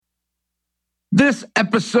This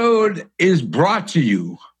episode is brought to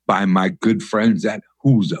you by my good friends at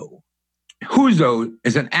Huzo. Huzo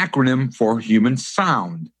is an acronym for human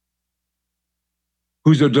sound.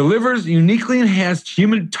 Huzo delivers uniquely enhanced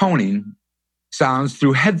human toning sounds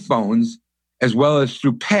through headphones as well as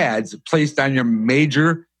through pads placed on your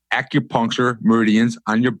major acupuncture meridians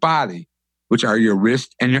on your body, which are your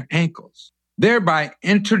wrist and your ankles, thereby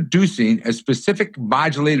introducing a specific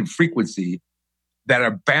modulated frequency that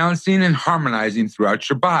are balancing and harmonizing throughout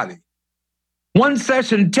your body. One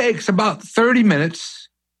session takes about 30 minutes,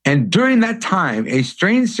 and during that time, a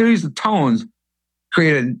strange series of tones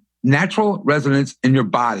create a natural resonance in your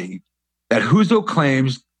body that Huzo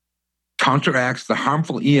claims counteracts the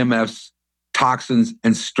harmful EMFs, toxins,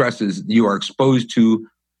 and stresses you are exposed to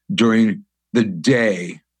during the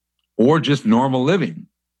day or just normal living,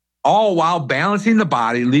 all while balancing the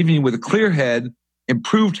body, leaving you with a clear head,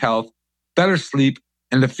 improved health, better sleep,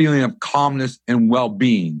 and the feeling of calmness and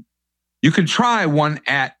well-being. You can try one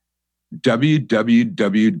at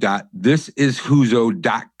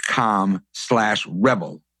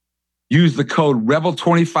www.thisishuzo.com/rebel. Use the code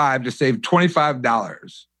REBEL25 to save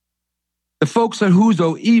 $25. The folks at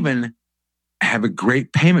Huzo even have a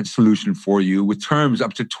great payment solution for you with terms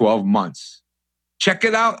up to 12 months. Check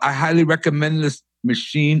it out. I highly recommend this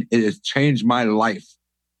machine. It has changed my life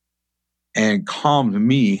and calmed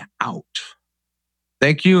me out.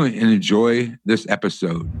 Thank you and enjoy this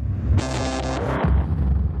episode.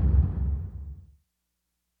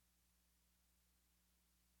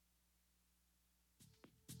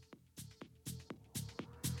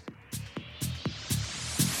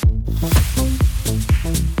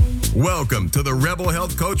 Welcome to the Rebel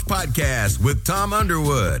Health Coach Podcast with Tom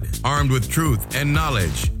Underwood. Armed with truth and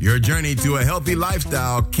knowledge, your journey to a healthy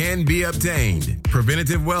lifestyle can be obtained.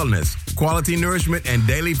 Preventative wellness, quality nourishment, and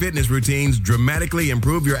daily fitness routines dramatically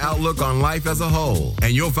improve your outlook on life as a whole.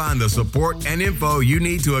 And you'll find the support and info you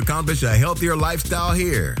need to accomplish a healthier lifestyle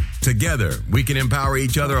here. Together, we can empower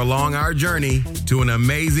each other along our journey to an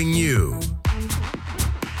amazing you.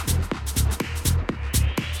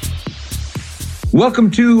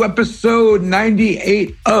 Welcome to episode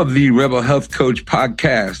 98 of the Rebel Health Coach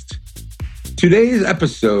Podcast. Today's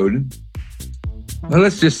episode, well,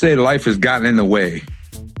 let's just say life has gotten in the way.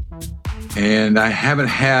 And I haven't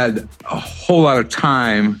had a whole lot of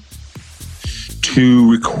time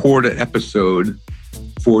to record an episode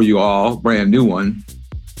for you all, brand new one.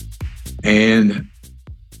 And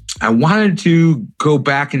I wanted to go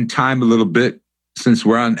back in time a little bit since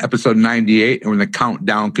we're on episode 98 and when the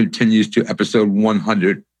countdown continues to episode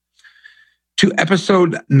 100, to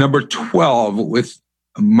episode number 12 with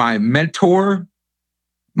my mentor,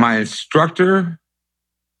 my instructor,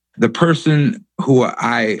 the person who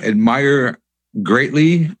I admire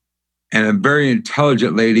greatly, and a very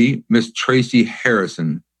intelligent lady, Miss Tracy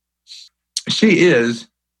Harrison. She is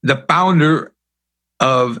the founder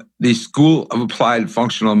of the School of Applied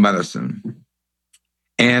Functional Medicine,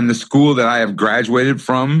 and the school that I have graduated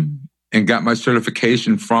from and got my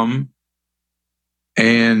certification from,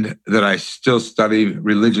 and that I still study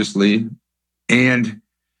religiously. And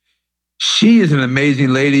she is an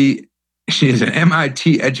amazing lady. She is an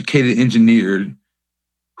MIT educated engineer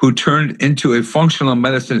who turned into a functional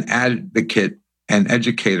medicine advocate and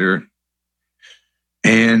educator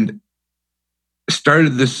and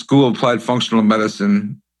started this School of Applied Functional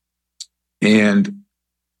Medicine. And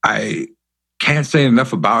I can't say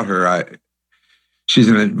enough about her. She's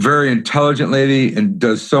a very intelligent lady and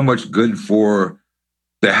does so much good for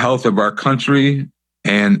the health of our country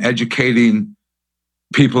and educating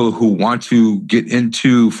people who want to get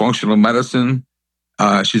into functional medicine.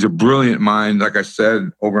 She's a brilliant mind, like I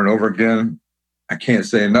said over and over again. I can't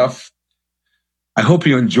say enough. I hope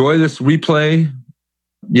you enjoy this replay.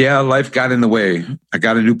 Yeah, life got in the way. I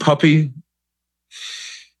got a new puppy.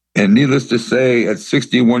 And needless to say, at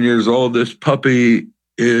 61 years old, this puppy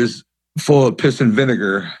is full of piss and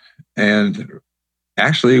vinegar and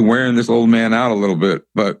actually wearing this old man out a little bit,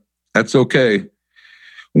 but that's okay.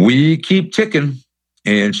 We keep ticking,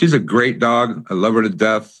 and she's a great dog. I love her to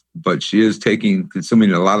death, but she is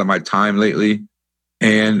consuming a lot of my time lately.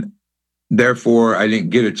 And therefore, I didn't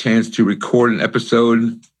get a chance to record an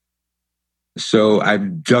episode. So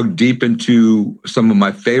I've dug deep into some of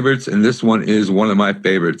my favorites, and this one is one of my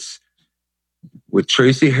favorites. With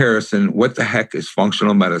Tracy Harrison, What the Heck is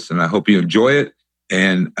Functional Medicine? I hope you enjoy it,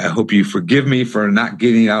 and I hope you forgive me for not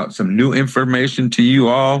getting out some new information to you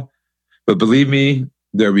all. But believe me,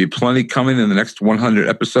 there'll be plenty coming in the next 100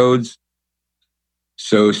 episodes.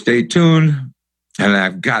 So stay tuned, and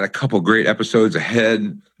I've got a couple great episodes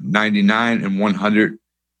ahead. 99 and 100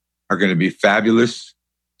 are going to be fabulous.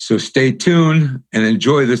 So stay tuned and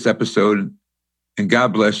enjoy this episode. And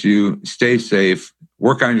God bless you. Stay safe.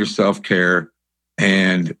 Work on your self-care.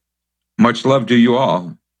 And much love to you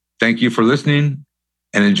all. Thank you for listening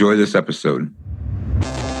and enjoy this episode.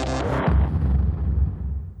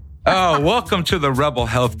 Oh, welcome to the Rebel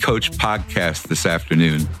Health Coach podcast this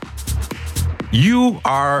afternoon. You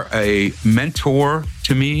are a mentor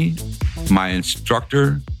to me, my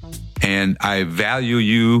instructor, and I value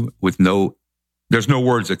you with there's no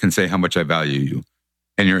words that can say how much I value you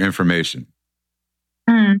and your information.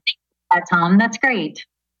 Thank you, Tom. That's great.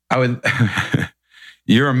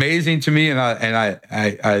 You're amazing to me, and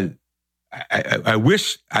I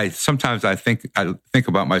wish sometimes I think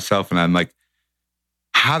about myself, and I'm like,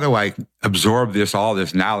 how do I absorb all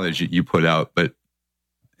this knowledge that you put out?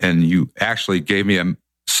 And you actually gave me a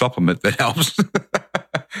supplement that helps.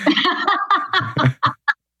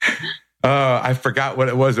 I forgot what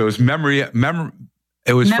it was. It was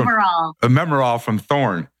It was Memorol. Memorol from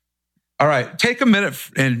Thorne. All right, take a minute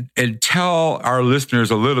and tell our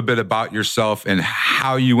listeners a little bit about yourself and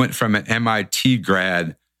how you went from an MIT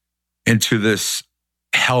grad into this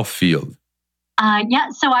health field.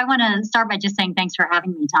 So I want to start by just saying thanks for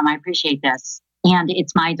having me, Tom. I appreciate this. And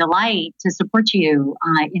it's my delight to support you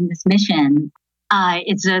in this mission.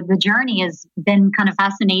 The journey has been kind of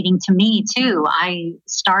fascinating to me, too. I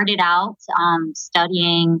started out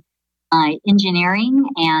studying engineering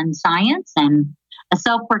and science, and a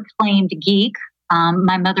self-proclaimed geek.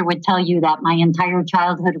 My mother would tell you that my entire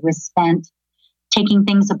childhood was spent taking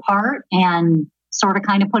things apart and sort of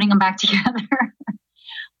kind of putting them back together.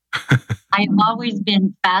 I have always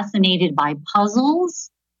been fascinated by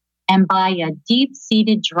puzzles and by a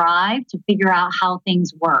deep-seated drive to figure out how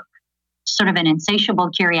things work, sort of an insatiable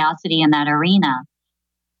curiosity in that arena.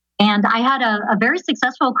 And I had a very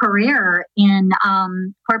successful career in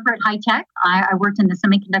corporate high tech. I worked in the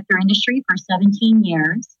semiconductor industry for 17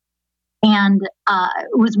 years, and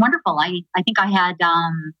it was wonderful. I think I had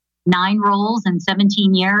 9 roles in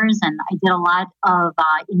 17 years, and I did a lot of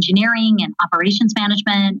engineering and operations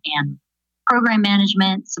management and program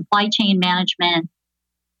management, supply chain management,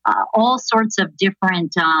 all sorts of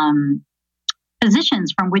different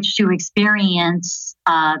positions from which to experience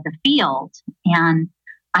the field. And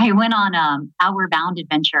I went on an outward-bound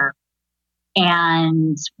adventure.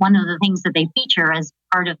 And one of the things that they feature as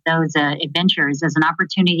part of those adventures is an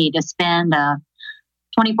opportunity to spend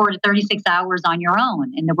 24 to 36 hours on your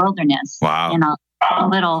own in the wilderness. Wow. In a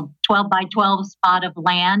little 12 by 12 spot of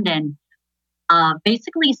land, and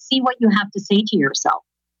basically see what you have to say to yourself.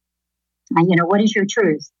 What is your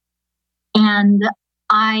truth? And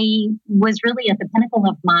I was really at the pinnacle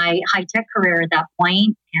of my high-tech career at that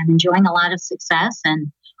point and enjoying a lot of success. And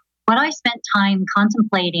what I spent time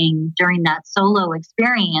contemplating during that solo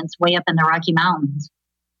experience way up in the Rocky Mountains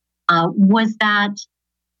was that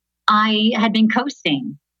I had been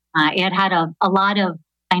coasting. I had had a lot of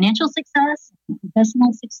financial success,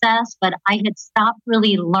 professional success, but I had stopped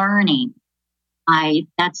really learning.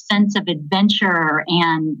 That sense of adventure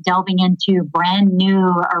and delving into brand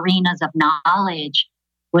new arenas of knowledge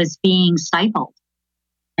was being stifled.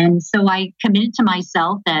 And so I committed to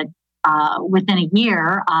myself that within a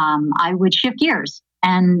year, I would shift gears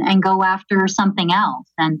and go after something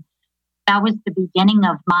else. And that was the beginning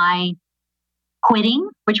of my quitting,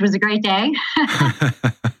 which was a great day.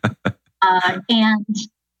 And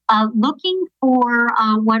looking for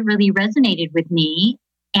what really resonated with me.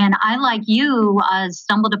 And I, like you,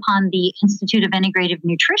 stumbled upon the Institute of Integrative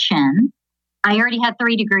Nutrition. I already had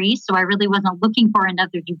 3 degrees, so I really wasn't looking for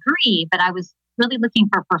another degree, but I was really looking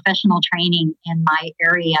for professional training in my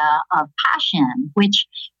area of passion, which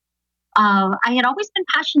I had always been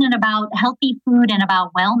passionate about healthy food and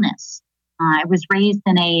about wellness. I was raised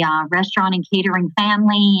in a restaurant and catering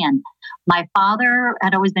family, and my father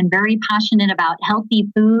had always been very passionate about healthy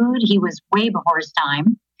food. He was way before his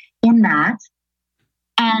time in that.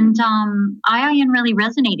 And IIN really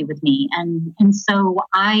resonated with me. And so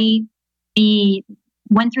I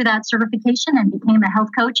went through that certification and became a health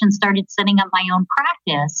coach and started setting up my own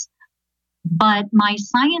practice. But my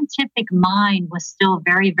scientific mind was still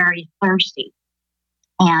very, very thirsty.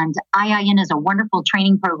 And IIN is a wonderful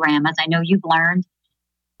training program, as I know you've learned,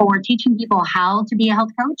 for teaching people how to be a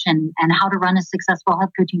health coach and how to run a successful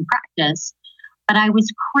health coaching practice. But I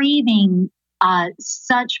was craving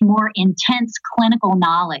such more intense clinical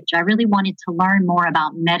knowledge. I really wanted to learn more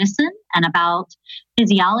about medicine and about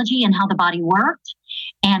physiology and how the body worked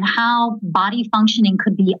and how body functioning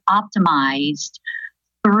could be optimized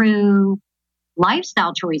through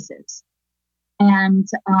lifestyle choices. And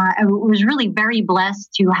I was really very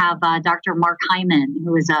blessed to have Dr. Mark Hyman,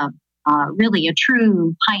 who is a really a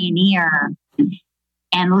true pioneer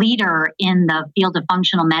and leader in the field of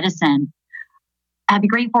functional medicine. I had the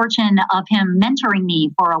great fortune of him mentoring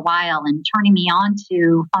me for a while and turning me on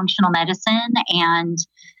to functional medicine and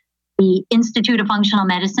the Institute of Functional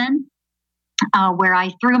Medicine, where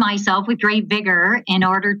I threw myself with great vigor in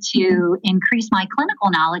order to increase my clinical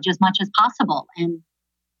knowledge as much as possible, and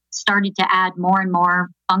started to add more and more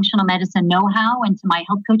functional medicine know-how into my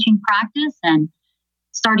health coaching practice, and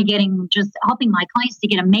started helping my clients to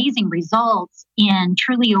get amazing results in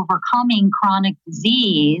truly overcoming chronic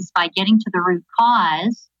disease by getting to the root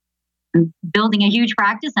cause, and building a huge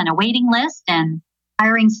practice and a waiting list and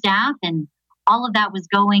hiring staff. And all of that was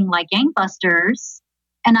going like gangbusters.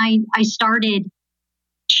 And I started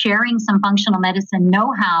sharing some functional medicine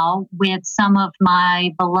know-how with some of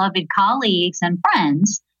my beloved colleagues and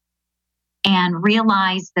friends, and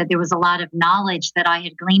realized that there was a lot of knowledge that I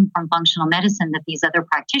had gleaned from functional medicine that these other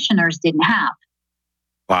practitioners didn't have.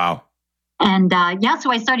 Wow. And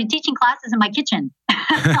so I started teaching classes in my kitchen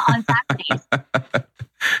on Saturdays.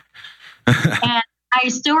 And I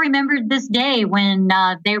still remember this day when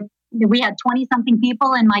we had 20-something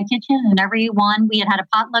people in my kitchen, and we had a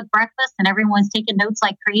potluck breakfast, and everyone's taking notes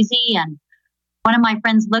like crazy. And one of my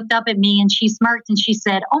friends looked up at me and she smirked and she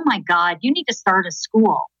said, "Oh my God, you need to start a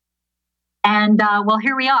school." And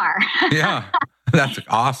here we are. Yeah, that's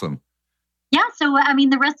awesome. Yeah, so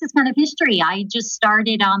the rest is kind of history. I just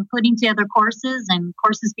started putting together courses, and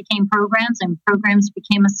courses became programs, and programs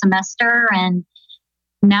became a semester. And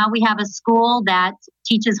now we have a school that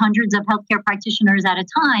teaches hundreds of healthcare practitioners at a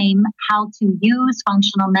time how to use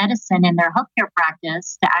functional medicine in their healthcare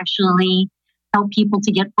practice to actually help people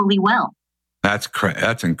to get fully well. That's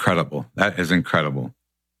incredible. That is incredible.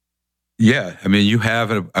 Yeah, you have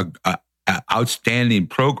an outstanding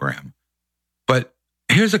program. But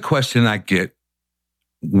here's a question I get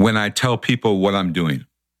when I tell people what I'm doing.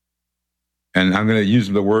 And I'm going to use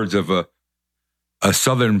the words of a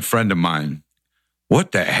Southern friend of mine.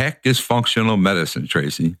 What the heck is functional medicine,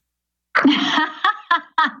 Tracy?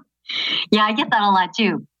 Yeah, I get that a lot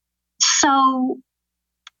too. So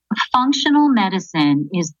functional medicine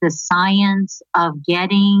is the science of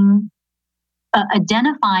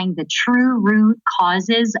identifying the true root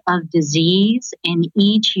causes of disease in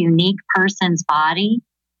each unique person's body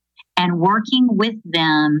and working with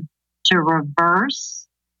them to reverse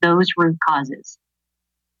those root causes.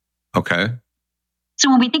 Okay. So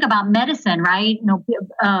when we think about medicine, right,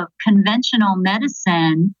 conventional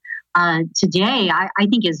medicine today, I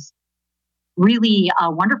think is really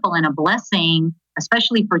wonderful and a blessing,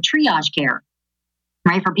 especially for triage care.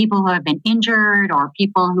 Right, for people who have been injured or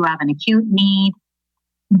people who have an acute need.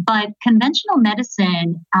 But conventional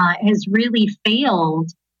medicine has really failed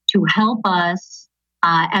to help us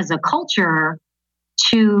as a culture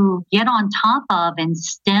to get on top of and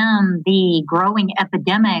stem the growing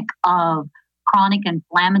epidemic of chronic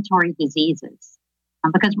inflammatory diseases.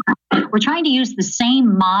 Because we're trying to use the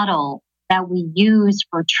same model that we use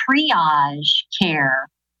for triage care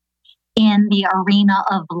in the arena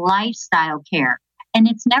of lifestyle care. And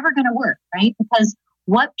it's never going to work, right? Because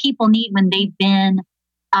what people need when they've been,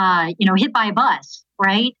 hit by a bus,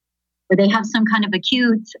 right? Or they have some kind of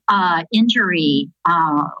acute injury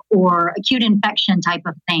or acute infection type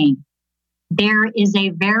of thing. There is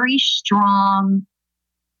a very strong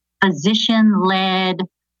physician-led,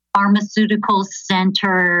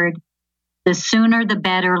 pharmaceutical-centered, the sooner the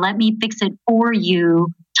better, let me fix it for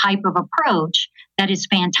you type of approach that is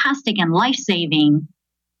fantastic and life-saving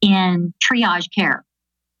in triage care.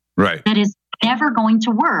 Right. That is never going to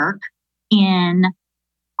work in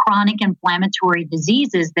chronic inflammatory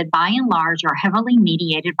diseases that by and large are heavily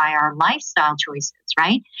mediated by our lifestyle choices,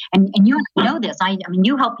 right? And you know this.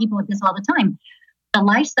 You help people with this all the time. The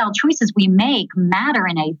lifestyle choices we make matter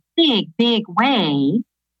in a big, big way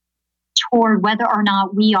toward whether or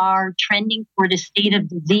not we are trending toward a state of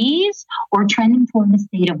disease or trending toward a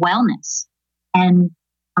state of wellness. And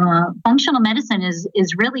functional medicine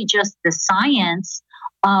is really just the science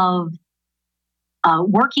of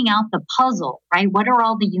working out the puzzle, right? What are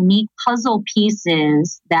all the unique puzzle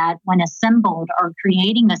pieces that, when assembled, are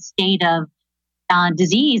creating a state of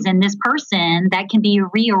disease in this person that can be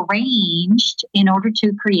rearranged in order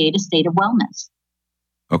to create a state of wellness?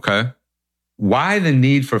 Okay. Why the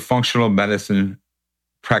need for functional medicine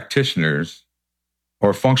practitioners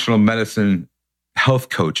or functional medicine health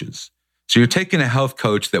coaches? So you're taking a health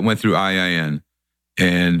coach that went through IIN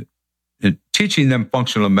and teaching them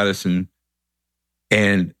functional medicine,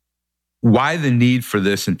 and why the need for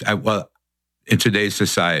this in today's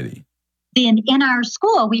society? In our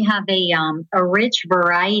school, we have a rich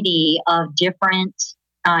variety of different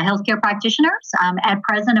healthcare practitioners. At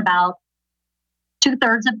present, about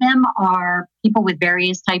 2/3 of them are people with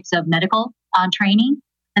various types of medical training.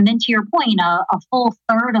 And then to your point, a full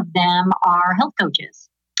third of them are health coaches.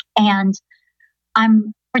 And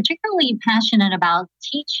I'm particularly passionate about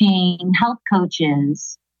teaching health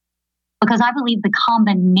coaches because I believe the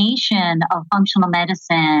combination of functional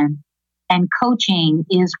medicine and coaching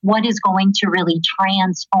is what is going to really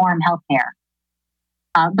transform healthcare.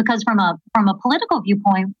 Because from a political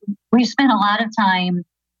viewpoint, we've spent a lot of time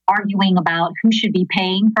arguing about who should be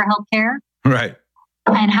paying for healthcare, right,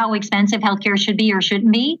 and how expensive healthcare should be or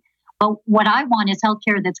shouldn't be. But what I want is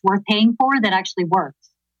healthcare that's worth paying for, that actually works.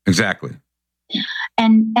 Exactly.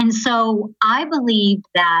 And so I believe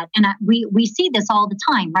that, and we see this all the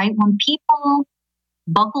time, right? When people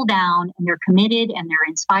buckle down and they're committed and they're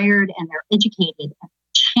inspired and they're educated and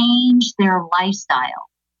change their lifestyle,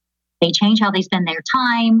 they change how they spend their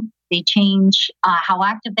time, they change how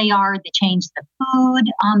active they are, they change the food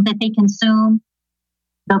that they consume,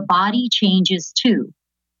 the body changes too.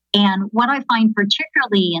 And what I find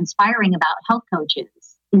particularly inspiring about health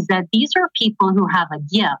coaches is that these are people who have a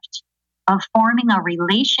gift of forming a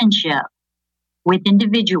relationship with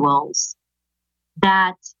individuals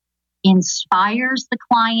that inspires the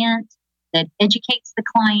client, that educates the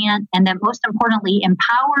client, and that most importantly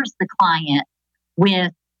empowers the client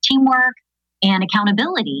with teamwork and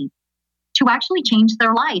accountability to actually change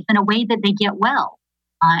their life in a way that they get well.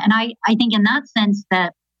 And I think in that sense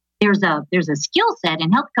that there's a skill set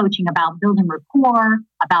in health coaching about building rapport,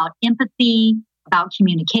 about empathy, about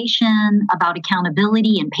communication, about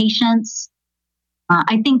accountability and patience.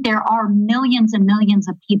 I think there are millions and millions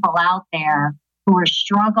of people out there who are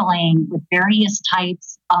struggling with various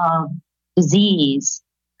types of disease,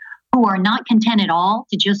 who are not content at all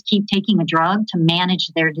to just keep taking a drug to manage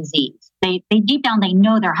their disease. They deep down, they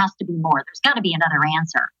know there has to be more. There's got to be another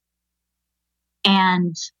answer.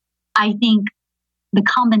 And I think the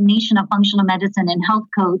combination of functional medicine and health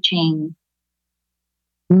coaching,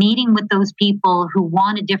 meeting with those people who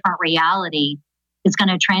want a different reality, is going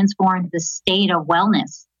to transform the state of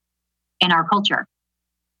wellness in our culture.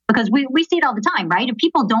 Because we see it all the time, right? If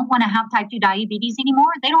people don't want to have type 2 diabetes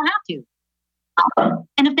anymore, they don't have to.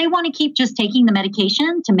 And if they want to keep just taking the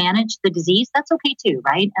medication to manage the disease, that's okay too,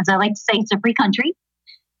 right? As I like to say, it's a free country.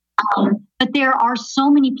 But there are so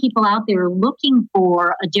many people out there looking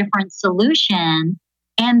for a different solution,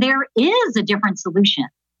 and there is a different solution.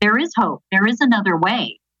 There is hope. There is another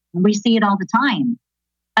way. And we see it all the time.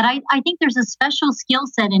 But I think there's a special skill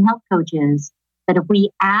set in health coaches that if we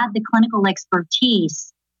add the clinical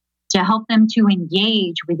expertise to help them to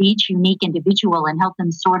engage with each unique individual and help them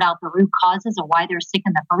sort out the root causes of why they're sick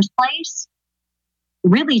in the first place,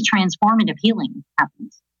 really transformative healing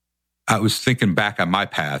happens. I was thinking back on my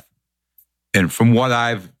path, and from what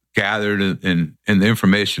I've gathered and the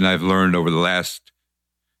information I've learned over the last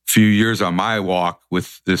few years on my walk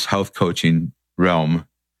with this health coaching realm,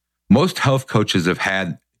 most health coaches have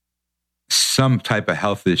had some type of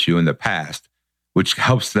health issue in the past, which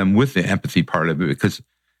helps them with the empathy part of it. Because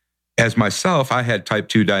as myself, I had type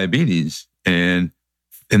 2 diabetes, and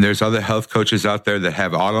there's other health coaches out there that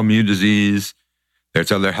have autoimmune disease.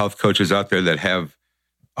 There's other health coaches out there that have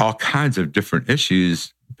all kinds of different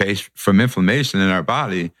issues based from inflammation in our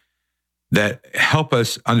body that help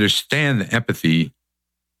us understand the empathy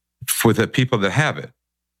for the people that have it.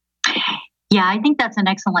 Yeah, I think that's an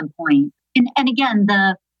excellent point. And again,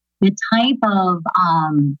 the type of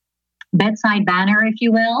bedside banner, if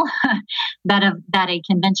you will, that a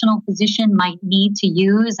conventional physician might need to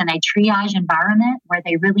use in a triage environment where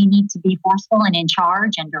they really need to be forceful and in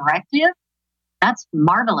charge and directive, that's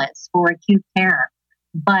marvelous for acute care.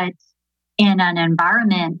 But in an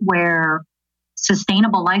environment where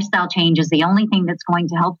sustainable lifestyle change is the only thing that's going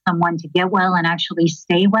to help someone to get well and actually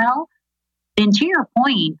stay well, then to your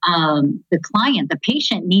point, the client, the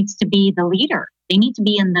patient needs to be the leader. They need to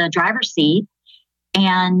be in the driver's seat.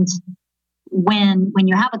 And when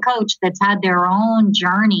you have a coach that's had their own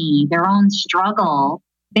journey, their own struggle,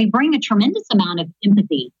 they bring a tremendous amount of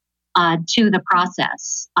empathy to the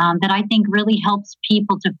process that I think really helps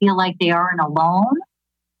people to feel like they aren't alone,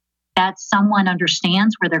 that someone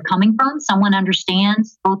understands where they're coming from, someone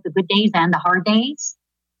understands both the good days and the hard days,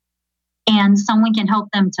 and someone can help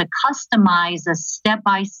them to customize a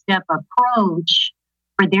step-by-step approach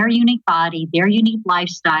for their unique body, their unique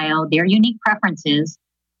lifestyle, their unique preferences,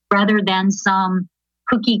 rather than some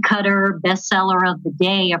cookie cutter bestseller of the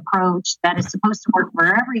day approach that is supposed to work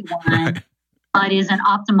for everyone, right, but isn't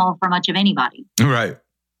optimal for much of anybody. Right.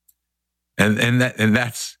 And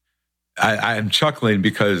that's, I'm chuckling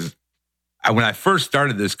because when I first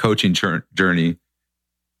started this coaching journey,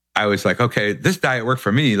 I was like, okay, this diet worked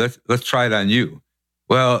for me. Let's try it on you.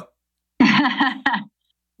 Well,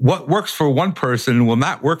 what works for one person will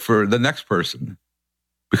not work for the next person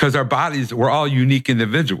because our bodies, we're all unique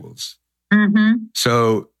individuals. Mm-hmm.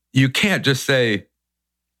 So you can't just say,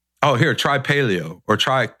 oh, here, try paleo or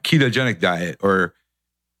try ketogenic diet or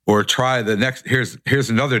try the next, here's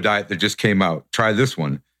another diet that just came out. Try this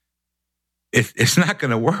one. It's not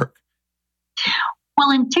going to work. Well,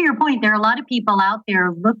 and to your point, there are a lot of people out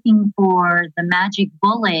there looking for the magic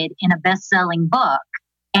bullet in a best-selling book.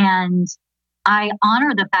 And I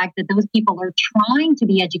honor the fact that those people are trying to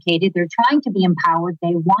be educated. They're trying to be empowered.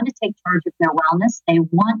 They want to take charge of their wellness. They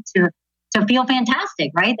want to feel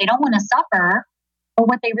fantastic, right? They don't want to suffer. But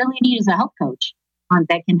what they really need is a health coach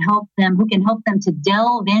that can help them, who can help them to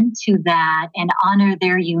delve into that and honor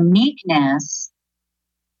their uniqueness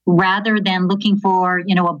rather than looking for,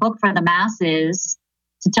 a book for the masses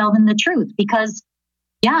to tell them the truth. Because,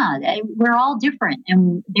 we're all different.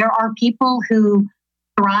 And there are people who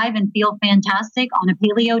thrive and feel fantastic on a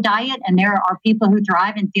paleo diet, and there are people who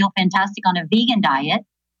thrive and feel fantastic on a vegan diet.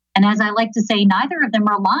 And as I like to say, neither of them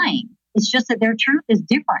are lying. It's just that their truth is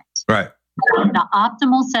different. Right. The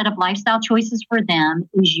optimal set of lifestyle choices for them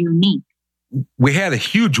is unique. We had a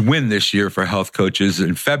huge win this year for health coaches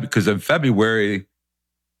because in February,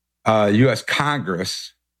 U.S.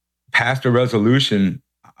 Congress passed a resolution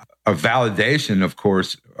of validation, of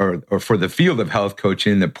course, or for the field of health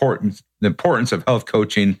coaching, the importance of health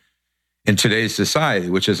coaching in today's society,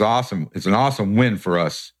 which is awesome. It's an awesome win for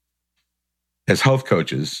us as health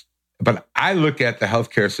coaches. But I look at the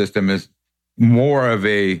healthcare system as more of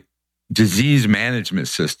a disease management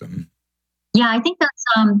system. Yeah, I think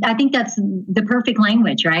that's the perfect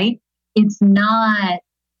language, right? It's not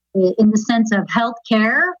in the sense of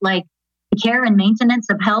healthcare, like the care and maintenance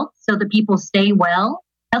of health so that people stay well.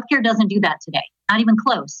 Healthcare doesn't do that today, not even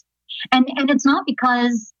close. And it's not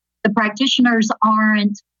because the practitioners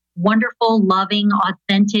aren't wonderful, loving,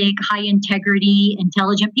 authentic, high integrity,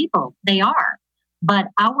 intelligent people. They are. But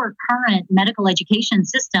our current medical education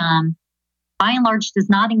system, by and large, does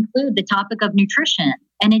not include the topic of nutrition.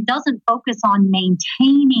 And it doesn't focus on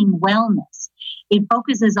maintaining wellness. It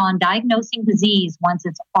focuses on diagnosing disease once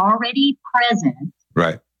it's already present,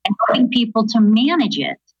 right, and helping people to manage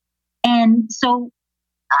it. And so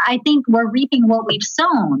I think we're reaping what we've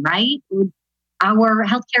sown, right? Our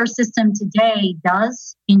healthcare system today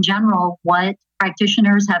does, in general, what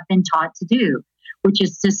practitioners have been taught to do, which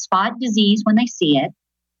is to spot disease when they see it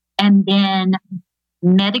and then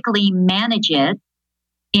medically manage it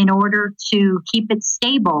in order to keep it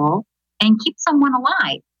stable and keep someone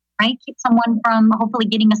alive, right? Keep someone from hopefully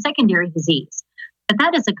getting a secondary disease. But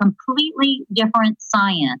that is a completely different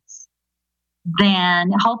science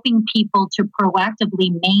than helping people to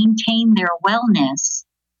proactively maintain their wellness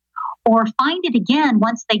or find it again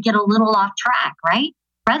once they get a little off track, right?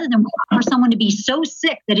 Rather than for someone to be so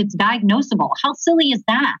sick that it's diagnosable. How silly is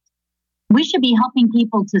that? We should be helping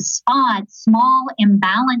people to spot small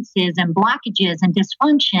imbalances and blockages and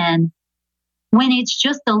dysfunction when it's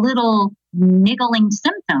just a little niggling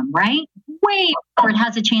symptom, right? Way before it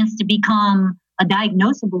has a chance to become a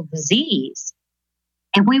diagnosable disease.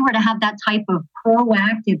 If we were to have that type of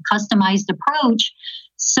proactive, customized approach,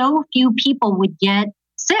 so few people would get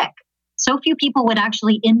sick. So few people would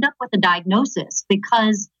actually end up with a diagnosis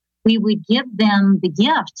because we would give them the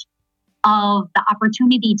gift of the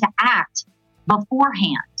opportunity to act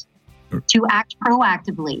beforehand, to act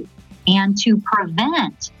proactively, and to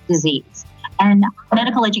prevent disease. And our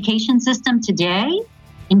medical education system today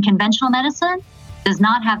in conventional medicine does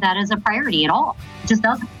not have that as a priority at all. It just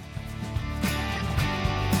doesn't.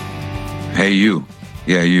 Hey, you.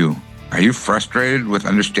 Yeah, you. Are you frustrated with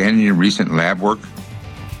understanding your recent lab work?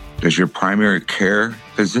 Does your primary care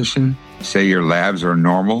physician say your labs are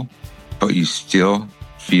normal, but you still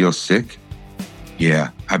feel sick?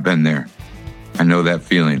 Yeah, I've been there. I know that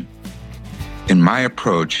feeling. In my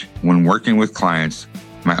approach, when working with clients,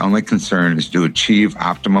 my only concern is to achieve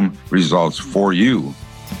optimum results for you.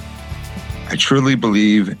 I truly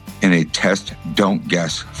believe in a test, don't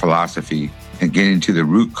guess philosophy and getting to the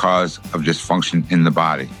root cause of dysfunction in the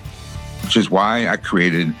body, which is why I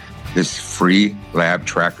created this free lab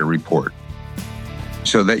tracker report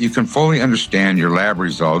so that you can fully understand your lab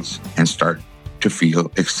results and start to feel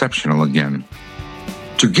exceptional again.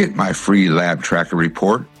 To get my free lab tracker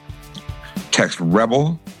report, text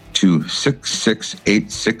REBEL to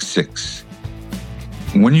 66866.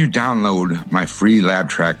 When you download my free lab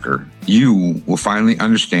tracker, you will finally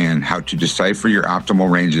understand how to decipher your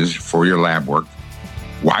optimal ranges for your lab work,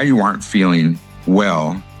 why you aren't feeling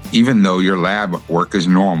well, even though your lab work is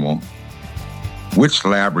normal, which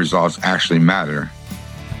lab results actually matter.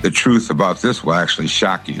 The truth about this will actually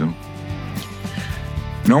shock you.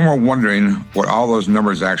 No more wondering what all those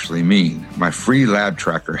numbers actually mean. My free lab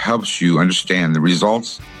tracker helps you understand the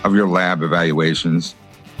results of your lab evaluations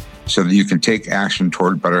so that you can take action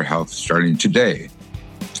toward better health starting today.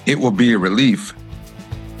 It will be a relief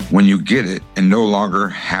when you get it and no longer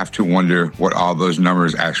have to wonder what all those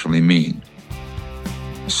numbers actually mean.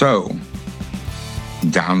 So,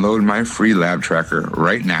 download my free lab tracker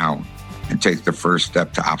right now and take the first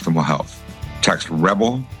step to optimal health. Text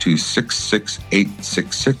REBEL to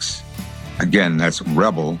 66866. Again, that's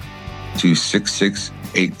REBEL to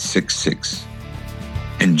 66866.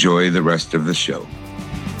 Enjoy the rest of the show.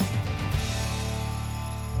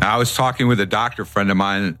 I was talking with a doctor friend of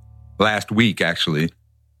mine last week, actually.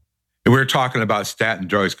 And we were talking about statin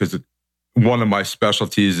drugs because one of my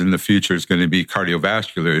specialties in the future is going to be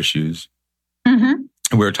cardiovascular issues. Mm-hmm.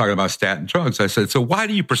 And we were talking about statin drugs. I said, so why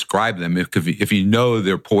do you prescribe them if you know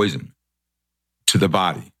they're poison to the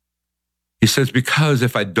body? He says, because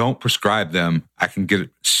if I don't prescribe them, I can get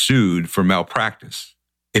sued for malpractice.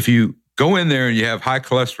 If you go in there and you have high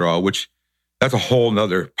cholesterol, which that's a whole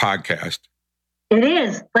nother podcast. It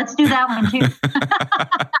is. Let's do that one too.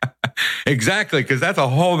 Exactly, because that's a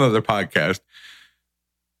whole nother podcast.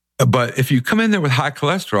 But if you come in there with high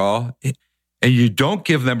cholesterol and you don't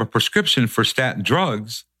give them a prescription for statin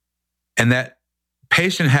drugs, and that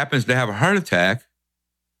patient happens to have a heart attack,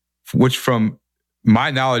 which from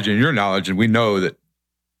my knowledge and your knowledge, and we know that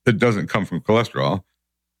it doesn't come from cholesterol,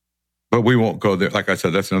 but we won't go there. Like I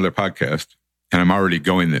said, that's another podcast, and I'm already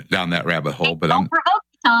going down that rabbit hole. But don't provoke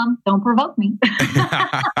me, Tom. Don't provoke me.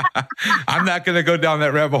 I'm not going to go down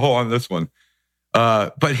that rabbit hole on this one.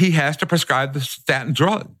 But he has to prescribe the statin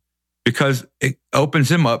drug because it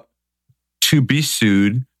opens him up to be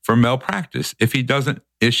sued for malpractice if he doesn't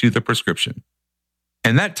issue the prescription.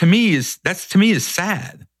 And that to me is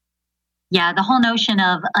sad. Yeah, the whole notion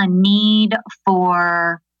of a need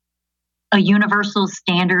for a universal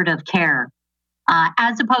standard of care,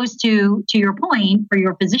 as opposed to your point, for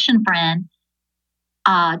your physician friend,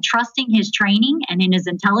 trusting his training and in his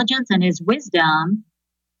intelligence and his wisdom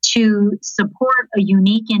to support a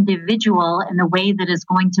unique individual in the way that is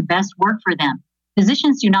going to best work for them.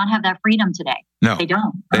 Physicians do not have that freedom today. No, they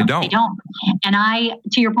don't. They don't. They don't. And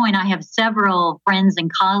to your point, I have several friends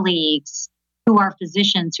and colleagues who are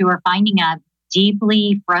physicians who are finding that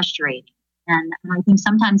deeply frustrating and I think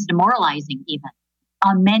sometimes demoralizing even.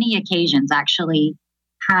 On many occasions, actually,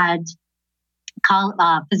 had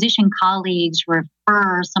physician colleagues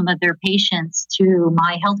refer some of their patients to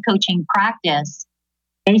my health coaching practice,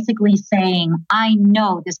 basically saying, I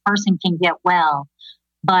know this person can get well,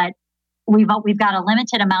 but we've got a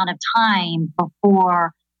limited amount of time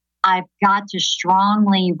before I've got to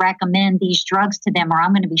strongly recommend these drugs to them or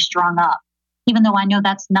I'm going to be strung up. Even though I know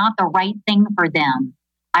that's not the right thing for them,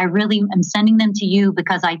 I really am sending them to you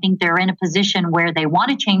because I think they're in a position where they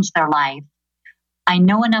want to change their life. I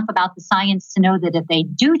know enough about the science to know that if they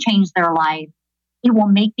do change their life, it will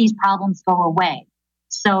make these problems go away.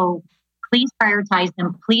 So please prioritize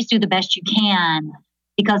them. Please do the best you can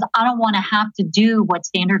because I don't want to have to do what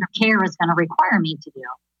standard of care is going to require me to do.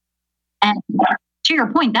 And to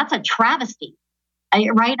your point, that's a travesty.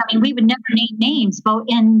 Right? I mean, we would never name names, but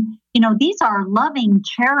these are loving,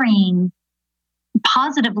 caring,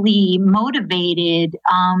 positively motivated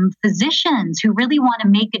physicians who really want to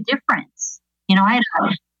make a difference. I had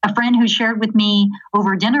a friend who shared with me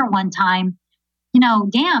over dinner one time,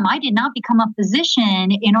 damn, I did not become a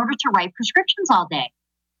physician in order to write prescriptions all day.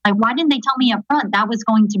 Like, why didn't they tell me up front that was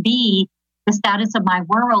going to be the status of my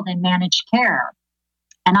world in managed care?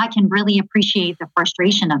 And I can really appreciate the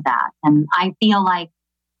frustration of that. And I feel like,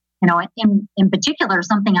 in particular,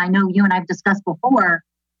 something I know you and I've discussed before,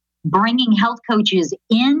 bringing health coaches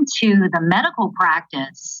into the medical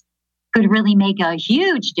practice could really make a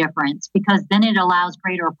huge difference because then it allows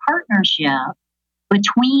greater partnership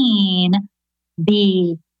between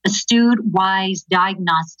the astute, wise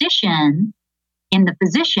diagnostician in the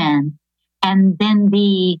physician and then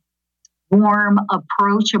the warm,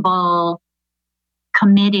 approachable,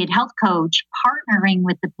 committed health coach partnering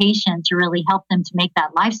with the patient to really help them to make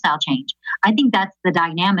that lifestyle change. I think that's the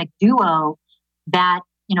dynamic duo that,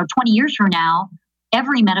 20 years from now,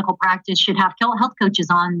 every medical practice should have health coaches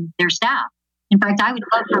on their staff. In fact, I would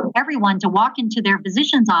love for everyone to walk into their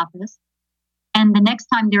physician's office and the next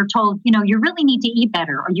time they're told, you really need to eat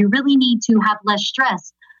better or you really need to have less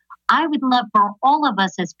stress. I would love for all of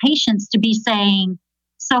us as patients to be saying,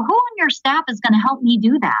 so who on your staff is going to help me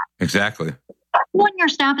do that? Exactly. Who on your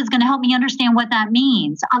staff is going to help me understand what that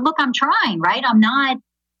means? Look, I'm trying, right? I'm not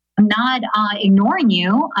I'm not ignoring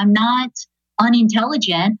you. I'm not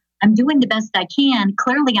unintelligent. I'm doing the best I can.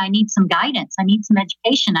 Clearly, I need some guidance. I need some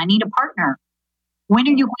education. I need a partner. When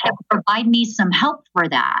are you going to provide me some help for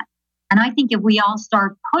that? And I think if we all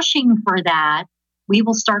start pushing for that, we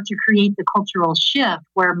will start to create the cultural shift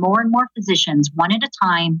where more and more physicians, one at a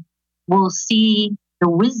time, will see the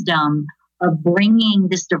wisdom of bringing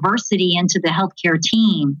this diversity into the healthcare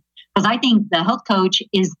team. Because I think the health coach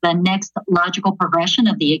is the next logical progression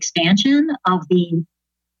of the expansion of the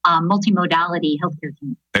multimodality healthcare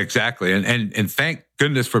team. Exactly. And thank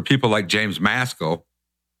goodness for people like James Maskell.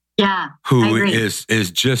 Yeah. Who is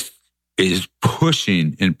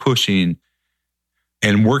pushing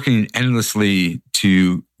and working endlessly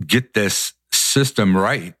to get this system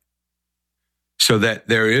right so that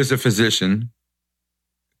there is a physician,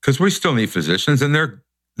 because we still need physicians, and they're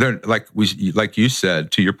like you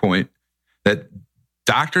said, to your point, that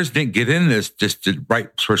doctors didn't get in this just to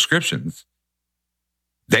write prescriptions.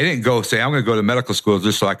 They didn't go say, I'm going to go to medical school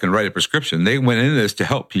just so I can write a prescription. They went into this to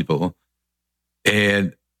help people.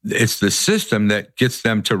 And it's the system that gets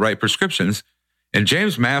them to write prescriptions. And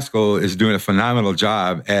James Maskell is doing a phenomenal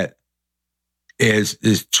job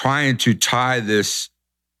is trying to tie this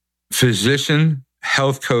physician,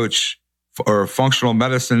 health coach, or functional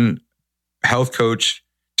medicine health coach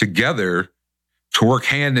together to work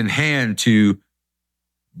hand in hand to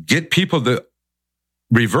get people to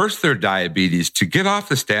reverse their diabetes, to get off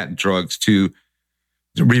the statin drugs, to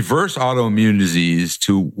reverse autoimmune disease,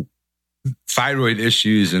 to thyroid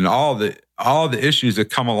issues, and all the issues that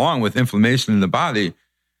come along with inflammation in the body.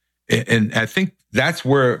 And I think that's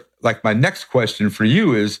where, like, my next question for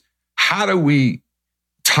you is, how do we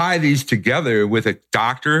tie these together with a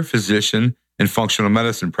doctor, physician, and functional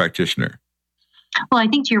medicine practitioner? Well, I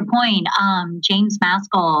think to your point, James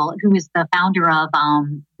Maskell, who is the founder of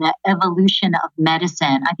the Evolution of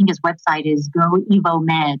Medicine, I think his website is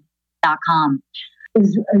goevomed.com,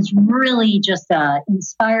 is really just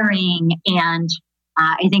inspiring and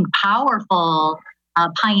I think powerful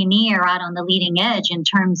pioneer out on the leading edge in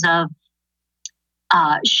terms of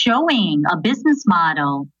showing a business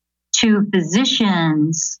model to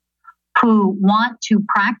physicians who want to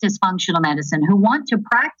practice functional medicine, who want to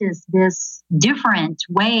practice this different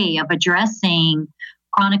way of addressing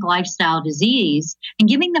chronic lifestyle disease, and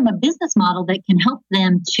giving them a business model that can help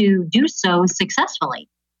them to do so successfully.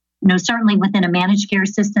 You know, certainly within a managed care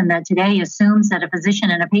system that today assumes that a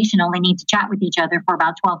physician and a patient only need to chat with each other for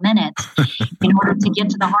about 12 minutes in order to get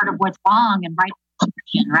to the heart of what's wrong and write the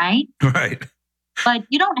prescription, right? Right. But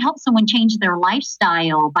you don't help someone change their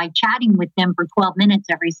lifestyle by chatting with them for 12 minutes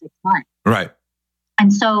every 6 months. Right.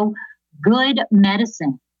 And so good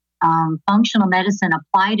medicine, functional medicine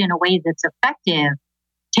applied in a way that's effective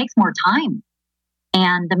takes more time.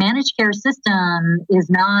 And the managed care system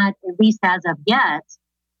is not, at least as of yet,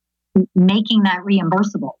 making that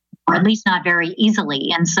reimbursable, or at least not very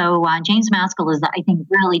easily. And so James Maskell has, I think,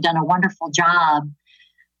 really done a wonderful job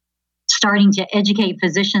starting to educate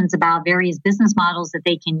physicians about various business models that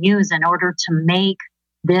they can use in order to make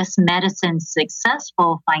this medicine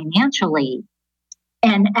successful financially.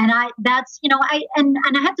 And I have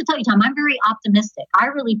to tell you, Tom, I'm very optimistic. I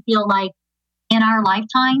really feel like in our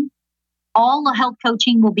lifetime, all the health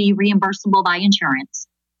coaching will be reimbursable by insurance,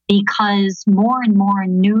 because more and more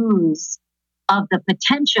news of the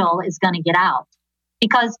potential is going to get out.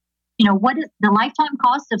 Because, you know, what is the lifetime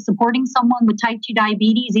cost of supporting someone with type 2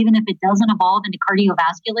 diabetes, even if it doesn't evolve into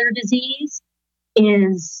cardiovascular disease,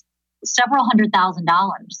 is several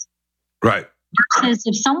 $100,000. Right. Versus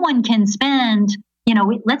if someone can spend, you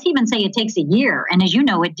know, let's even say it takes a year. And as you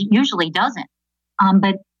know, it usually doesn't.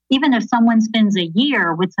 But even if someone spends a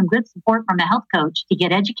year with some good support from a health coach to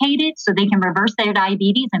get educated so they can reverse their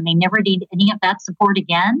diabetes and they never need any of that support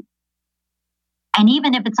again. And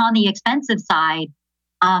even if it's on the expensive side,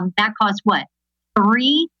 that costs what?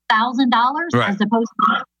 $3,000 right. as opposed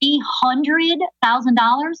to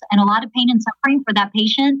 $300,000, and a lot of pain and suffering for that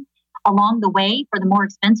patient along the way for the more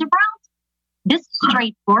expensive route. This is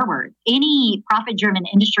straightforward. Any profit-driven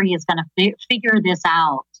industry is going to figure this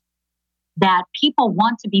out, that people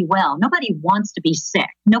want to be well. Nobody wants to be sick.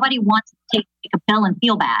 Nobody wants to take a pill and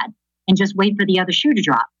feel bad and just wait for the other shoe to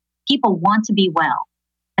drop. People want to be well.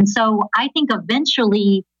 And so I think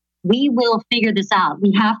eventually we will figure this out.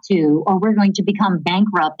 We have to, or we're going to become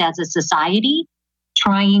bankrupt as a society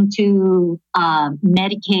trying to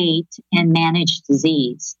medicate and manage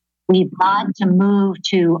disease. We've got to move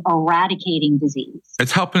to eradicating disease.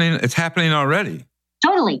 It's happening already.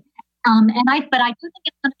 Totally. But I do think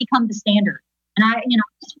it's going to become the standard. And I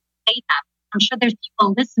just say that. I'm sure there's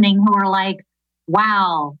people listening who are like,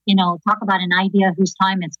 wow, talk about an idea whose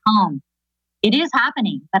time has come. It is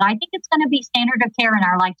happening, but I think it's going to be standard of care in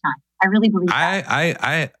our lifetime. I really believe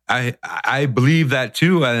that. I believe that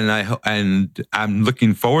too, and I'm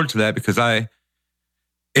looking forward to that because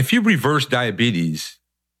if you reverse diabetes,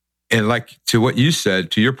 and like to what you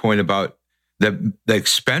said, to your point about the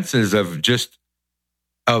expenses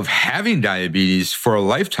of having diabetes for a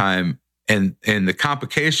lifetime and the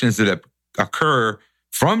complications that occur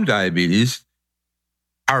from diabetes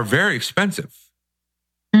are very expensive.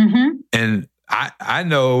 Mm-hmm. And I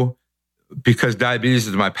know, because diabetes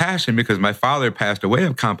is my passion, because my father passed away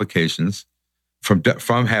of complications from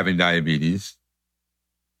having diabetes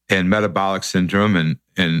and metabolic syndrome,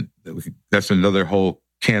 and that's another whole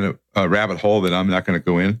can of rabbit hole that I'm not going to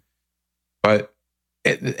go in. But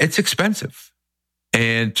it's expensive,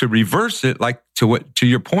 and to reverse it, like to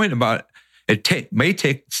your point about it, may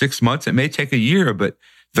take 6 months, it may take a year, but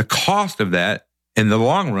the cost of that in the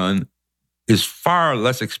long run is far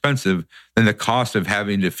less expensive than the cost of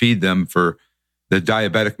having to feed them for the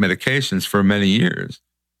diabetic medications for many years.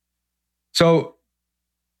 So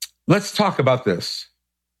let's talk about this.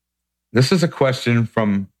 This is a question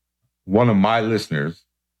from one of my listeners.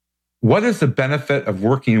 What is the benefit of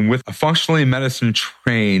working with a functionally medicine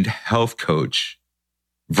trained health coach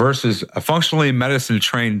versus a functionally medicine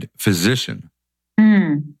trained physician?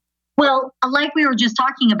 Well, like we were just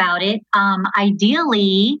talking about it,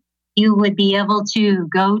 ideally, you would be able to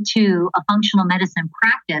go to a functional medicine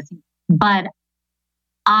practice. But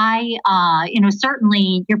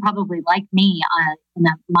certainly you're probably like me in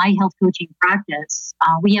my health coaching practice.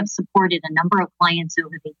 We have supported a number of clients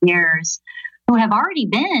over the years who have already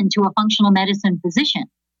been to a functional medicine physician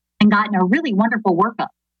and gotten a really wonderful workup,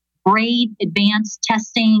 great advanced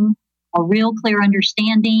testing, a real clear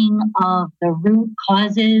understanding of the root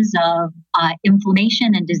causes of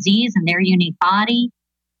inflammation and disease in their unique body.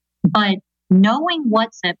 But knowing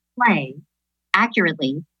what's at play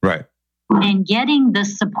accurately, right, and getting the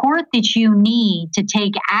support that you need to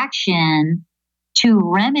take action to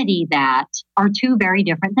remedy that are two very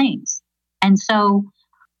different things. And so,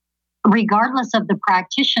 regardless of the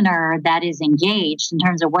practitioner that is engaged in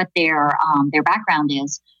terms of what their background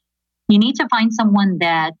is, you need to find someone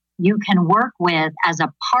that you can work with as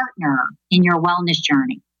a partner in your wellness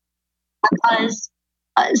journey, because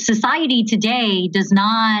society today does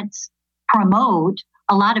not promote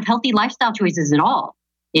a lot of healthy lifestyle choices at all.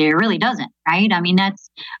 It really doesn't, right? I mean,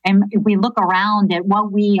 and if we look around at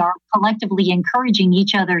what we are collectively encouraging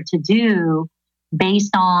each other to do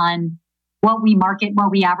based on what we market,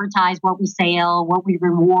 what we advertise, what we sell, what we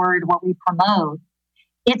reward, what we promote,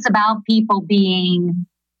 it's about people being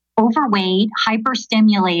overweight,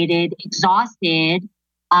 hyperstimulated, exhausted,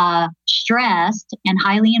 stressed, and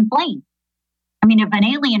highly inflamed. I mean, if an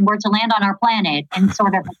alien were to land on our planet and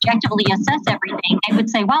sort of objectively assess everything, they would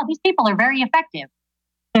say, wow, these people are very effective.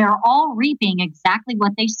 They're all reaping exactly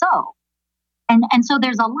what they sow. And so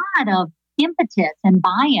there's a lot of impetus and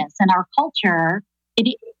bias in our culture.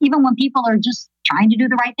 Even when people are just trying to do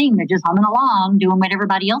the right thing, they're just humming along, doing what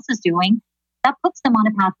everybody else is doing, that puts them on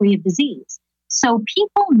a pathway of disease. So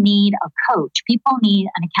people need a coach. People need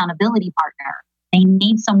an accountability partner. They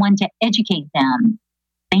need someone to educate them.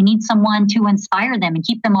 They need someone to inspire them and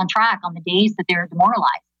keep them on track on the days that they're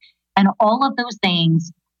demoralized. And all of those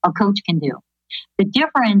things a coach can do. The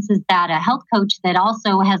difference is that a health coach that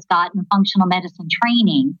also has gotten functional medicine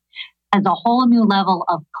training has a whole new level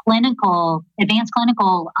of advanced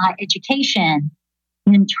clinical education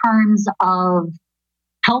in terms of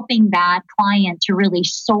helping that client to really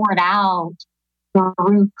sort out the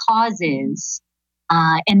root causes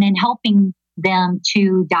and then helping them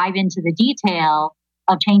to dive into the detail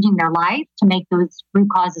of changing their life to make those root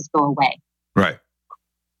causes go away. Right.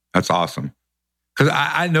 That's awesome. Because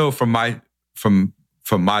I know from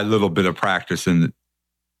my little bit of practice, and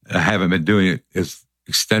I haven't been doing it as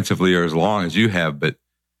extensively or as long as you have, but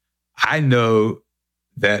I know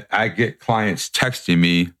that I get clients texting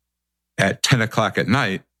me at 10 o'clock at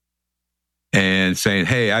night and saying,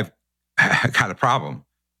 hey, I've got a problem.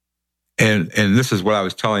 And this is what I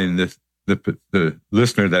was telling the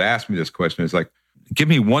listener that asked me this question is like, give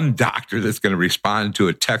me one doctor that's going to respond to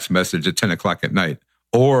a text message at 10 o'clock at night,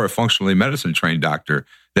 or a functionally medicine trained doctor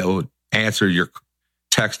that will answer your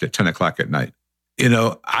text at 10 o'clock at night. You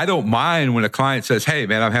know, I don't mind when a client says, hey,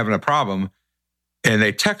 man, I'm having a problem, and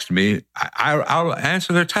they text me, I'll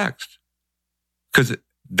answer their text because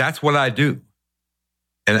that's what I do.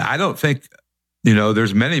 And I don't think,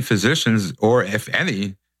 there's many physicians, or if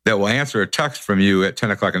any, that will answer a text from you at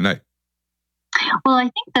 10 o'clock at night. Well, I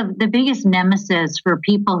think the biggest nemesis for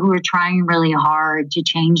people who are trying really hard to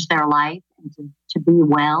change their life and to be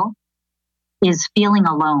well is feeling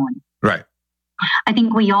alone. Right. I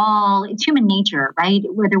think it's human nature, right?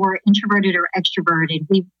 Whether we're introverted or extroverted,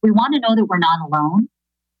 we want to know that we're not alone.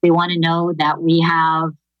 We want to know that we have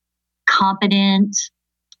competent,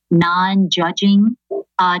 non-judging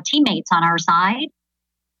teammates on our side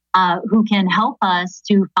who can help us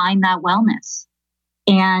to find that wellness.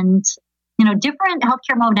 And, different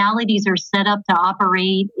healthcare modalities are set up to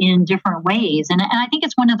operate in different ways. And I think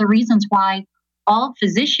it's one of the reasons why all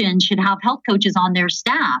physicians should have health coaches on their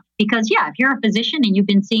staff. Because, if you're a physician and you've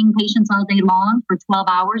been seeing patients all day long for 12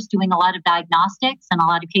 hours, doing a lot of diagnostics and a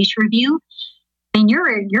lot of case review, then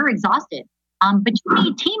you're exhausted. But you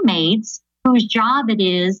need teammates whose job it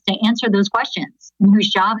is to answer those questions, and whose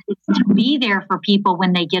job it is to be there for people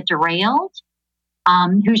when they get derailed,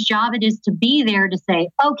 whose job it is to be there to say,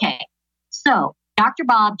 okay, so Dr.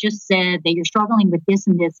 Bob just said that you're struggling with this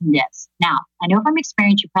and this and this. Now, I know from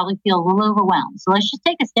experience you probably feel a little overwhelmed. So let's just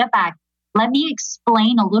take a step back. Let me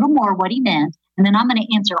explain a little more what he meant, and then I'm going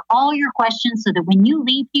to answer all your questions so that when you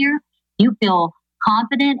leave here, you feel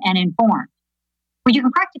confident and informed. Where you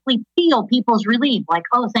can practically feel people's relief, like,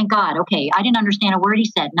 oh, thank God. Okay, I didn't understand a word he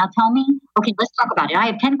said. Now tell me, okay, let's talk about it. I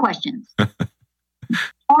have 10 questions.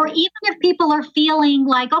 Or even if people are feeling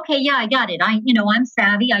like, okay, yeah, I got it. I'm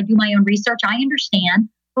savvy. I do my own research. I understand.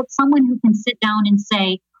 But someone who can sit down and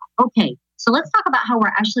say, okay, so let's talk about how we're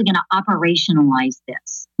actually going to operationalize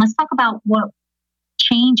this. Let's talk about what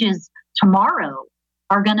changes tomorrow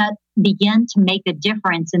are going to begin to make a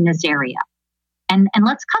difference in this area. And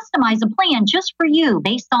let's customize a plan just for you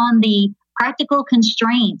based on the practical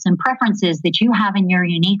constraints and preferences that you have in your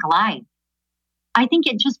unique life. I think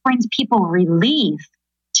it just brings people relief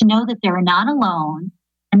to know that they're not alone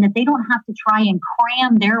and that they don't have to try and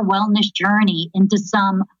cram their wellness journey into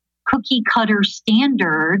some cookie cutter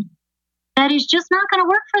standard that is just not going to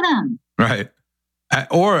work for them. Right.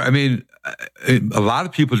 A lot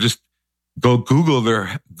of people just go Google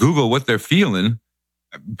what they're feeling,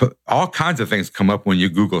 but all kinds of things come up when you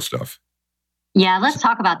Google stuff. Yeah, let's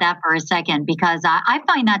talk about that for a second, because I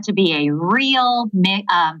find that to be a real,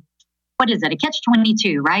 a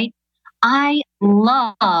catch-22, right? I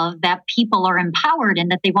love that people are empowered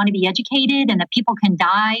and that they want to be educated and that people can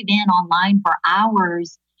dive in online for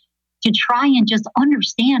hours to try and just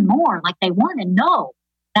understand more, like they want to know.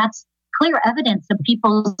 That's clear evidence of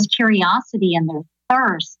people's curiosity and their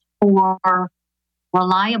thirst for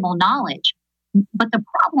reliable knowledge. But the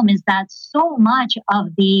problem is that so much of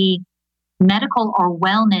the medical or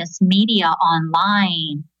wellness media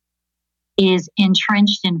online is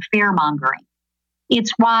entrenched in fear mongering.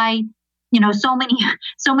 It's why, so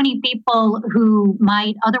many people who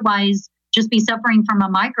might otherwise just be suffering from a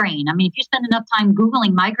migraine. I mean, if you spend enough time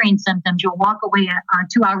Googling migraine symptoms, you'll walk away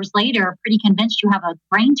 2 hours later pretty convinced you have a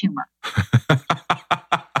brain tumor.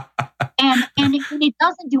 and it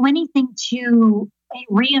doesn't do anything to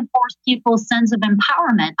reinforce people's sense of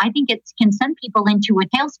empowerment. I think it can send people into a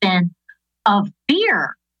tailspin of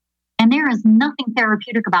fear. And there is nothing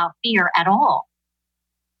therapeutic about fear at all.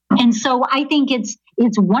 And so I think it's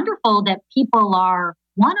wonderful that people want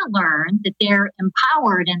to learn, that they're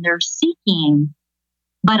empowered and they're seeking.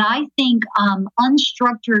 But I think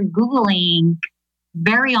unstructured Googling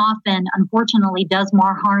very often, unfortunately, does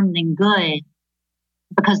more harm than good,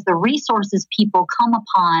 because the resources people come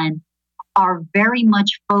upon are very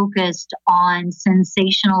much focused on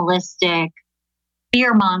sensationalistic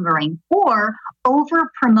fear-mongering or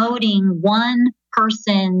over-promoting one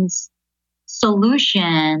person's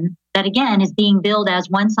solution that, again, is being billed as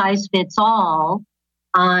one size fits all.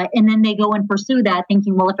 And then they go and pursue that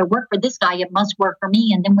thinking, well, if it worked for this guy, it must work for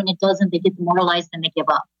me. And then when it doesn't, they get demoralized and they give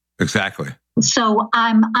up. Exactly. So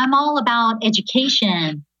I'm all about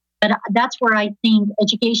education, but that's where I think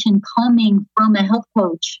education coming from a health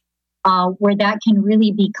coach, where that can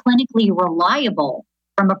really be clinically reliable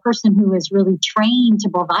from a person who is really trained to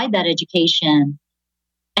provide that education,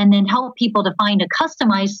 and then help people to find a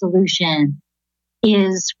customized solution,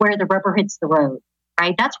 is where the rubber hits the road,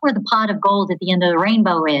 right? That's where the pot of gold at the end of the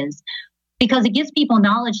rainbow is, because it gives people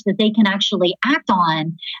knowledge that they can actually act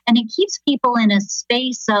on, and it keeps people in a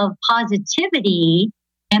space of positivity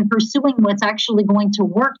and pursuing what's actually going to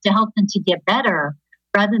work to help them to get better,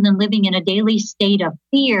 rather than living in a daily state of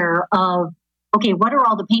fear of, okay, what are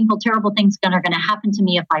all the painful, terrible things that are going to happen to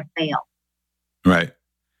me if I fail? Right.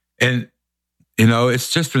 And, it's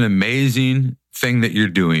just an amazing thing that you're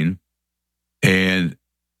doing. And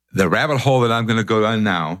the rabbit hole that I'm going to go down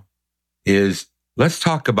now is, let's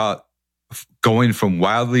talk about going from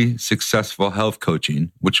wildly successful health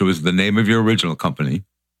coaching, which was the name of your original company,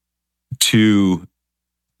 to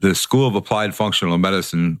the School of Applied Functional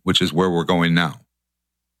Medicine, which is where we're going now?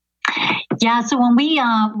 Yeah. So when we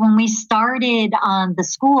started the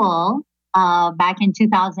school back in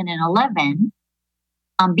 2011,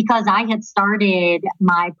 because I had started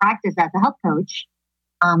my practice as a health coach,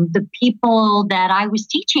 the people that I was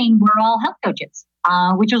teaching were all health coaches,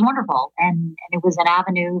 which was wonderful, and it was an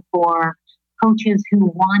avenue for coaches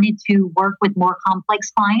who wanted to work with more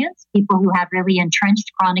complex clients, people who had really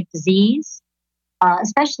entrenched chronic disease,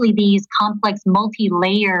 especially these complex,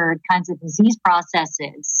 multi-layered kinds of disease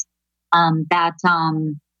processes that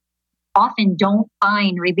often don't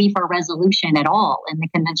find relief or resolution at all in the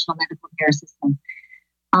conventional medical care system.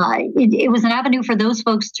 It was an avenue for those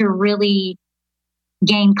folks to really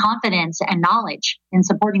gain confidence and knowledge in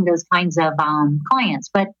supporting those kinds of clients.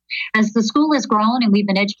 But as the school has grown and we've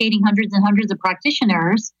been educating hundreds and hundreds of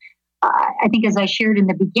practitioners, I think as I shared in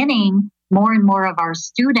the beginning, more and more of our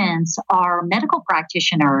students are medical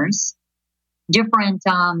practitioners, different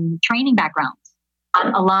training backgrounds.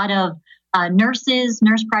 A lot of nurses,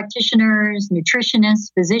 nurse practitioners,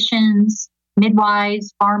 nutritionists, physicians,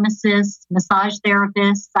 midwives, pharmacists, massage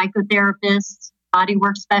therapists, psychotherapists,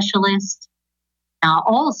 bodywork specialists,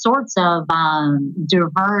 all sorts of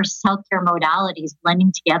diverse healthcare modalities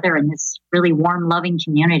blending together in this really warm, loving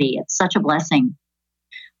community. It's such a blessing.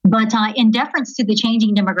 But in deference to the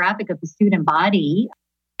changing demographic of the student body,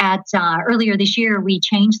 earlier this year, we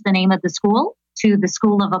changed the name of the school to the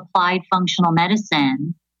School of Applied Functional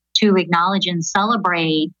Medicine to acknowledge and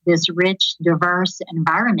celebrate this rich, diverse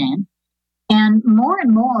environment. And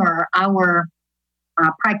more, our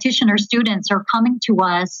practitioner students are coming to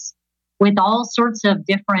us with all sorts of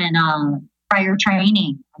different prior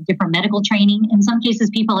training, different medical training. In some cases,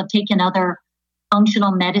 people have taken other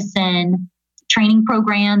functional medicine training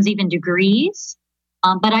programs, even degrees.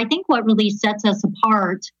 But I think what really sets us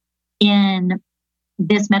apart in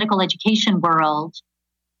this medical education world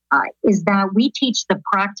is that we teach the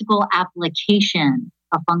practical application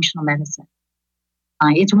of functional medicine.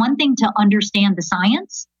 It's one thing to understand the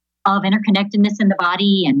science of interconnectedness in the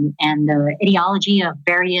body and the etiology of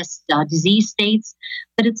various disease states,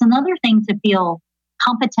 but it's another thing to feel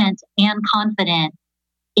competent and confident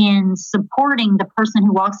in supporting the person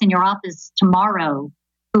who walks in your office tomorrow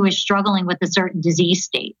who is struggling with a certain disease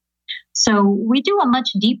state. So we do a much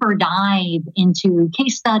deeper dive into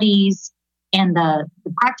case studies and the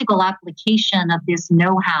practical application of this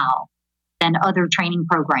know-how than other training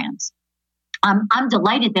programs. I'm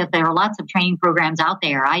delighted that there are lots of training programs out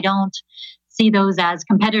there. I don't see those as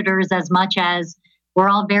competitors as much as we're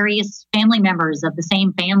all various family members of the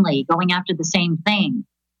same family going after the same thing.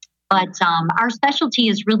 But our specialty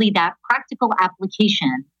is really that practical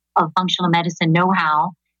application of functional medicine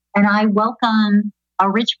know-how. And I welcome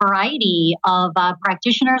a rich variety of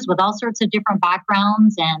practitioners with all sorts of different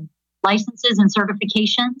backgrounds and licenses and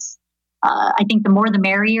certifications. I think the more the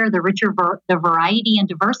merrier, the richer the variety and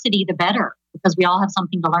diversity, the better, because we all have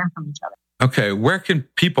something to learn from each other. Okay, where can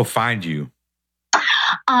people find you?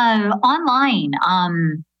 Online,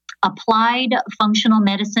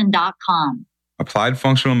 appliedfunctionalmedicine.com.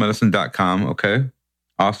 Appliedfunctionalmedicine.com. Okay,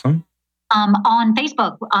 awesome. On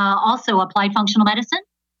Facebook, also Applied Functional Medicine.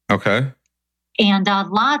 Okay. And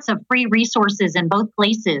lots of free resources in both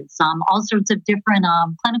places. All sorts of different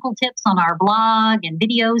clinical tips on our blog and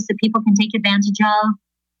videos that people can take advantage of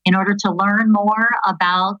in order to learn more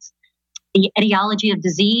about the etiology of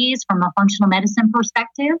disease from a functional medicine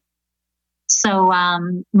perspective. So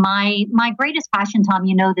my greatest passion, Tom,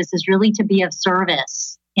 you know this, is really to be of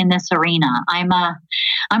service in this arena. I'm a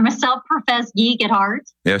self-professed geek at heart.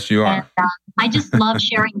 Yes, you are. And, I just love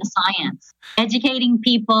sharing the science, educating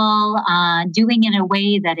people, doing it in a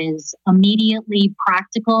way that is immediately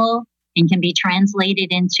practical and can be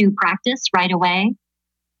translated into practice right away.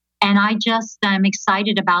 And I just am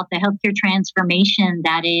excited about the healthcare transformation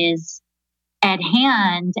that is at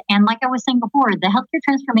hand. And like I was saying before, the healthcare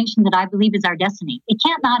transformation that I believe is our destiny. It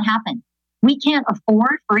can't not happen. We can't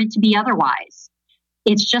afford for it to be otherwise.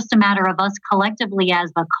 It's just a matter of us collectively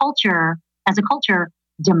as a culture,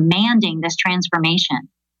 demanding this transformation,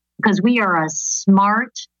 because we are a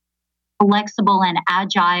smart, flexible, and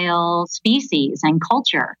agile species and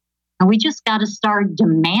culture. And we just got to start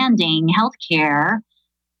demanding healthcare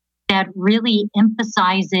that really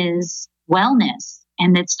emphasizes wellness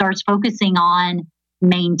and that starts focusing on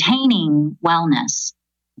maintaining wellness.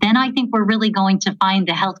 Then I think we're really going to find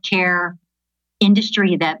the healthcare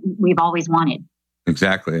industry that we've always wanted.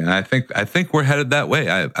 Exactly. And I think we're headed that way.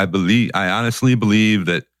 I honestly believe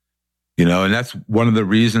that, and that's one of the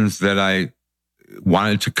reasons that I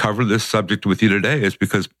wanted to cover this subject with you today, is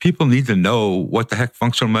because people need to know what the heck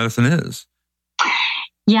functional medicine is.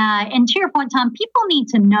 Yeah, and to your point, Tom, people need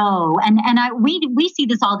to know, we see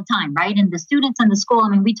this all the time, right? And the students in the school, I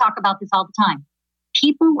mean, we talk about this all the time.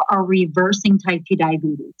 People are reversing type 2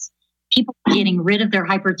 diabetes. People are getting rid of their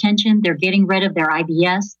hypertension. They're getting rid of their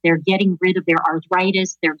IBS. They're getting rid of their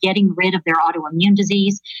arthritis. They're getting rid of their autoimmune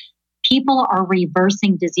disease. People are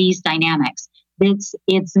reversing disease dynamics.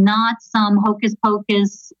 It's not some hocus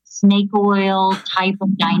pocus snake oil type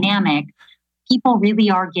of dynamic. People really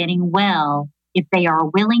are getting well if they are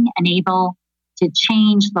willing and able to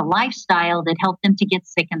change the lifestyle that helped them to get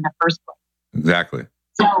sick in the first place. Exactly.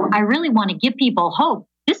 So I really want to give people hope.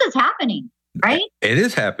 This is happening, right? It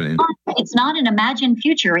is happening. It's not an imagined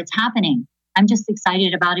future. It's happening. I'm just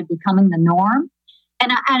excited about it becoming the norm.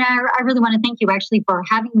 And I really want to thank you actually for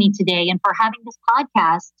having me today and for having this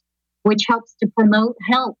podcast, which helps to promote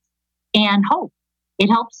health and hope. It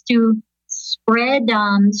helps to spread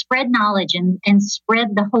knowledge and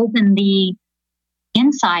spread the hope and the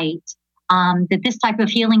insight that this type of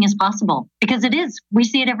healing is possible, because it is. We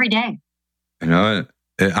see it every day. You know,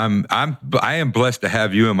 I am blessed to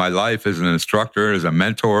have you in my life as an instructor, as a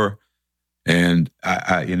mentor, and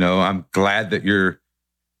I'm glad that you're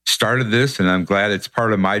started this, and I'm glad it's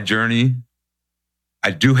part of my journey.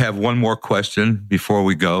 I do have one more question before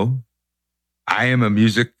we go. I am a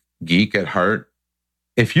music geek at heart.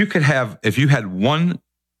 If you had 1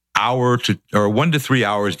 hour or 1 to 3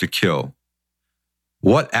 hours to kill,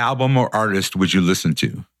 what album or artist would you listen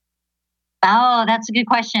to? Oh, that's a good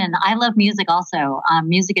question. I love music also.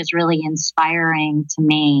 Music is really inspiring to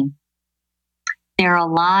me. There are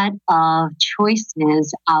a lot of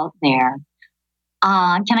choices out there.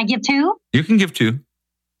 Can I give two? You can give two.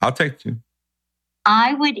 I'll take two.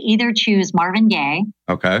 I would either choose Marvin Gaye.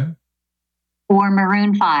 Okay. Or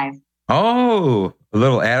Maroon 5. Oh, a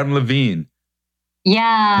little Adam Levine.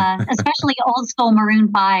 Yeah, especially old school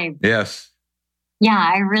Maroon 5. Yes. Yeah,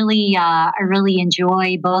 I really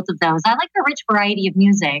enjoy both of those. I like the rich variety of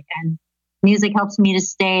music, and music helps me to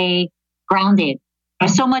stay grounded.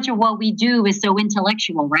 So much of what we do is so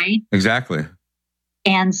intellectual, right? Exactly.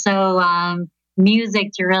 And so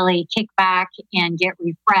music to really kick back and get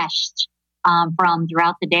refreshed from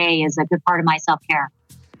throughout the day is a good part of my self-care.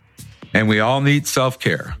 And we all need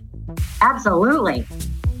self-care. Absolutely.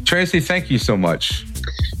 Tracy, thank you so much.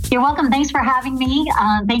 You're welcome. Thanks for having me.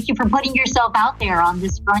 Thank you for putting yourself out there on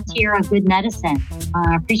this frontier of good medicine.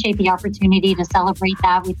 I appreciate the opportunity to celebrate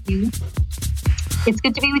that with you. It's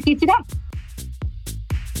good to be with you today.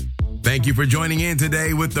 Thank you for joining in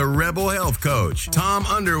today with the Rebel Health Coach, Tom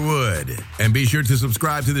Underwood. And be sure to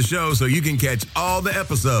subscribe to the show so you can catch all the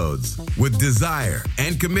episodes. With desire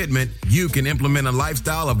and commitment, you can implement a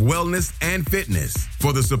lifestyle of wellness and fitness.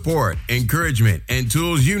 For the support, encouragement, and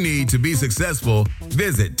tools you need to be successful,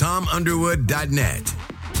 visit tomunderwood.net.